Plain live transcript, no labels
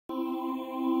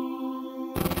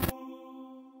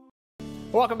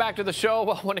Welcome back to the show.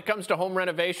 Well, when it comes to home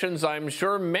renovations, I'm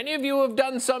sure many of you have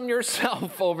done some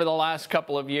yourself over the last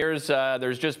couple of years.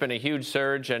 There's just been a huge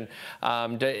surge, and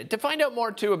to find out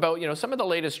more too about some of the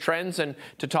latest trends and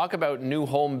to talk about new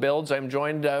home builds, I'm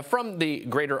joined from the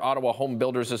Greater Ottawa Home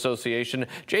Builders Association,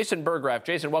 Jason Burggraaf.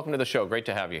 Jason, welcome to the show. Great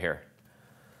to have you here.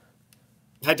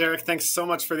 Hi, Derek. Thanks so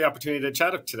much for the opportunity to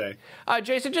chat today.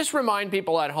 Jason, just remind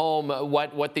people at home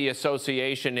what the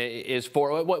association is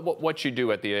for, what you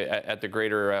do at the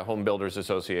Greater Home Builders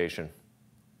Association.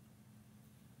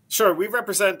 Sure. We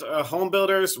represent home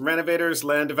builders, renovators,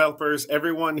 land developers,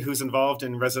 everyone who's involved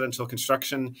in residential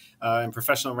construction and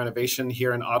professional renovation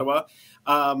here in Ottawa.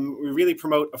 We really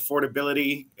promote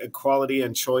affordability, quality,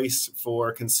 and choice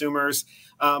for consumers.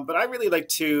 But I really like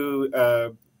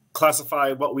to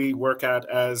classify what we work at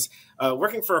as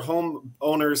working for home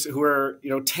owners who are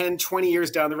 10, 20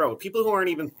 years down the road, people who aren't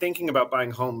even thinking about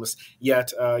buying homes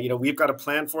yet. We've got a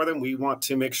plan for them. We want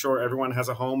to make sure everyone has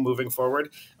a home moving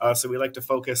forward. So we like to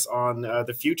focus on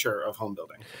the future of home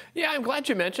building. Yeah, I'm glad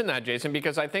you mentioned that, Jason,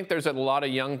 because I think there's a lot of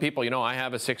young people. I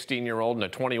have a 16-year-old and a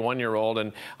 21-year-old,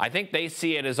 and I think they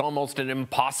see it as almost an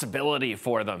impossibility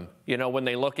for them. When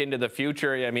they look into the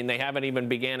future, I mean, they haven't even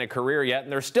began a career yet,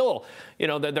 and they're still,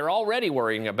 they're already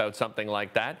worrying about something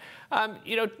like that.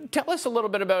 Tell us a little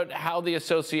bit about how the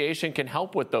association can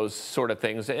help with those sort of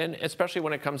things, and especially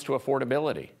when it comes to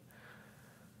affordability.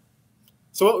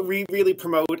 So what we really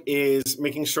promote is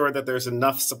making sure that there's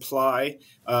enough supply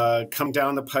come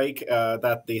down the pike,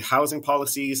 that the housing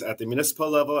policies at the municipal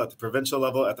level, at the provincial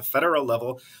level, at the federal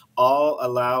level, all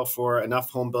allow for enough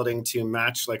home building to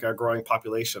match our growing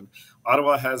population.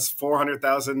 Ottawa has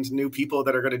 400,000 new people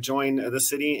that are going to join the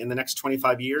city in the next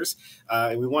 25 years.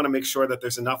 And we want to make sure that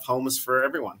there's enough homes for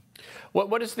everyone.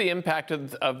 What has the impact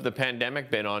of the pandemic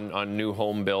been on new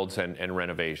home builds and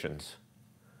renovations?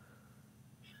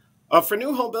 For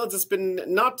new home builds, it's been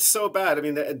not so bad. I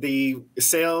mean, the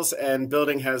sales and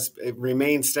building has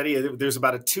remained steady. There's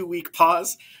about a 2-week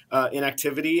pause in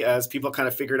activity as people kind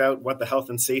of figured out what the health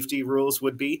and safety rules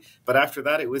would be. But after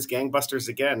that, it was gangbusters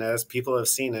again, as people have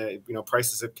seen.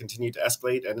 Prices have continued to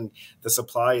escalate and the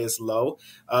supply is low.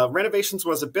 Renovations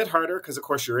was a bit harder because, of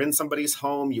course, you're in somebody's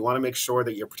home. You want to make sure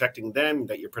that you're protecting them,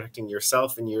 that you're protecting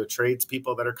yourself and your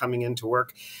tradespeople that are coming into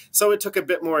work. So it took a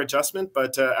bit more adjustment,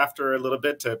 but after a little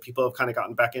bit, people have kind of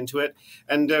gotten back into it,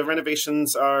 and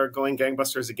renovations are going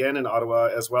gangbusters again in Ottawa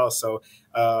as well. So,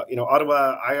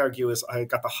 Ottawa, I argue, is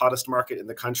got the hottest market in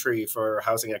the country for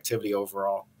housing activity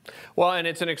overall. Well, and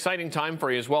it's an exciting time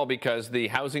for you as well because the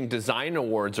Housing Design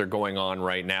Awards are going on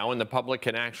right now, and the public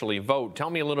can actually vote.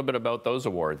 Tell me a little bit about those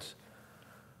awards.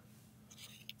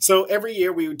 So every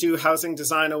year we do housing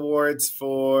design awards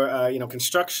for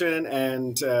construction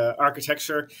and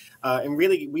architecture, and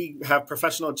really we have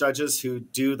professional judges who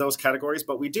do those categories.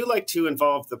 But we do like to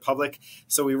involve the public,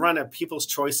 so we run a People's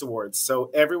Choice Awards. So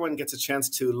everyone gets a chance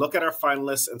to look at our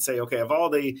finalists and say, okay, of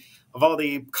all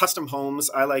the custom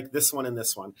homes, I like this one and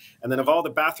this one, and then of all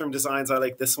the bathroom designs, I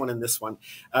like this one and this one,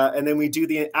 and then we do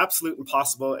the absolute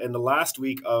impossible in the last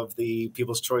week of the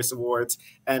People's Choice Awards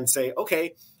and say,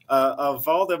 okay. Of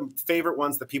all the favorite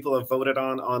ones that people have voted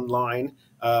on online,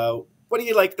 what do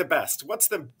you like the best? What's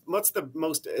the most the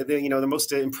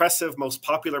most impressive, most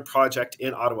popular project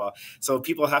in Ottawa? So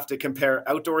people have to compare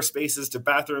outdoor spaces to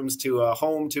bathrooms to a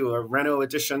home to a reno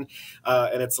addition,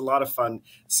 and it's a lot of fun.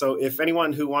 So if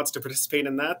anyone who wants to participate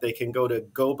in that, they can go to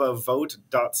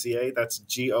gobavote.ca. That's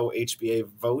GOHBA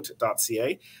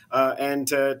vote.ca, and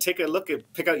take a look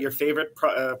at pick out your favorite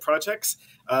projects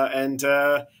and.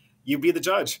 You be the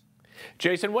judge.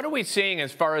 Jason, what are we seeing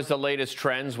as far as the latest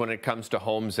trends when it comes to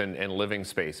homes and living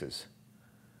spaces?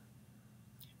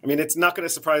 I mean, it's not going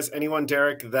to surprise anyone,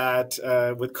 Derek, that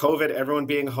with COVID, everyone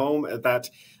being home, that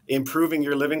improving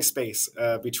your living space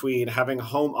between having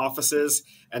home offices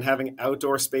and having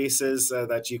outdoor spaces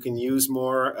that you can use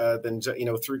more than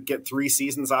get 3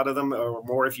 seasons out of them or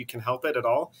more if you can help it at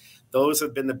all. Those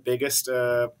have been the biggest,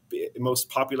 most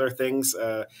popular things.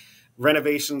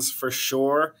 Renovations for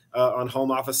sure on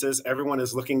home offices. Everyone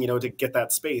is looking, to get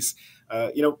that space.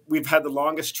 We've had the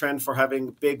longest trend for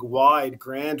having big, wide,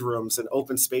 grand rooms and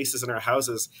open spaces in our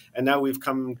houses. And now we've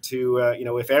come to,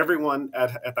 if everyone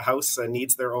at the house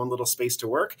needs their own little space to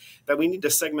work, that we need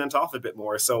to segment off a bit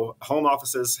more. So home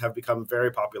offices have become very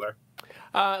popular.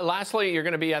 Lastly, you're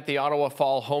going to be at the Ottawa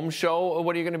Fall Home Show.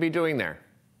 What are you going to be doing there?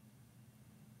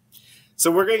 So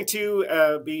we're going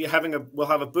to we'll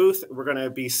have a booth. We're going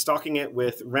to be stocking it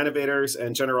with renovators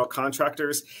and general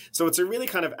contractors. So it's a really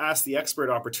kind of ask the expert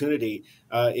opportunity.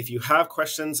 If you have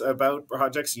questions about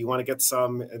projects, you want to get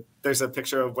some, there's a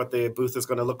picture of what the booth is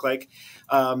going to look like.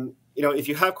 if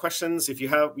you have questions, if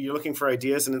you're looking for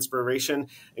ideas and inspiration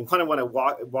and kind of want to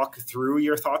walk through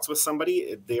your thoughts with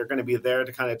somebody, they're going to be there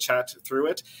to kind of chat through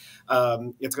it.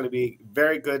 It's going to be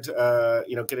very good,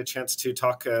 get a chance to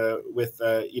talk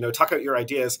talk out your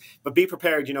ideas, but be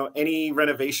prepared. Any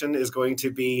renovation is going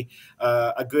to be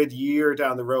a good year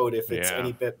down the road if it's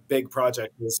any big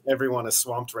project, because everyone is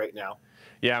swamped right now.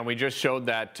 Yeah, and we just showed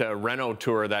that Reno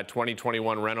tour, that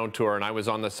 2021 Reno tour, and I was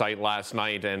on the site last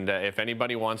night. And if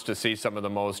anybody wants to see some of the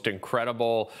most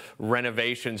incredible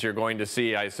renovations you're going to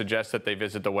see, I suggest that they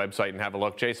visit the website and have a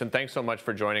look. Jason, thanks so much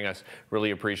for joining us.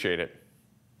 Really appreciate it.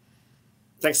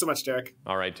 Thanks so much, Derek.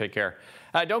 All right, take care.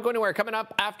 Don't go anywhere. Coming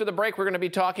up after the break, we're going to be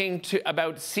talking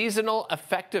about seasonal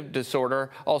affective disorder,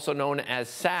 also known as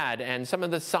SAD, and some of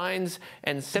the signs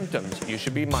and symptoms you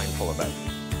should be mindful about.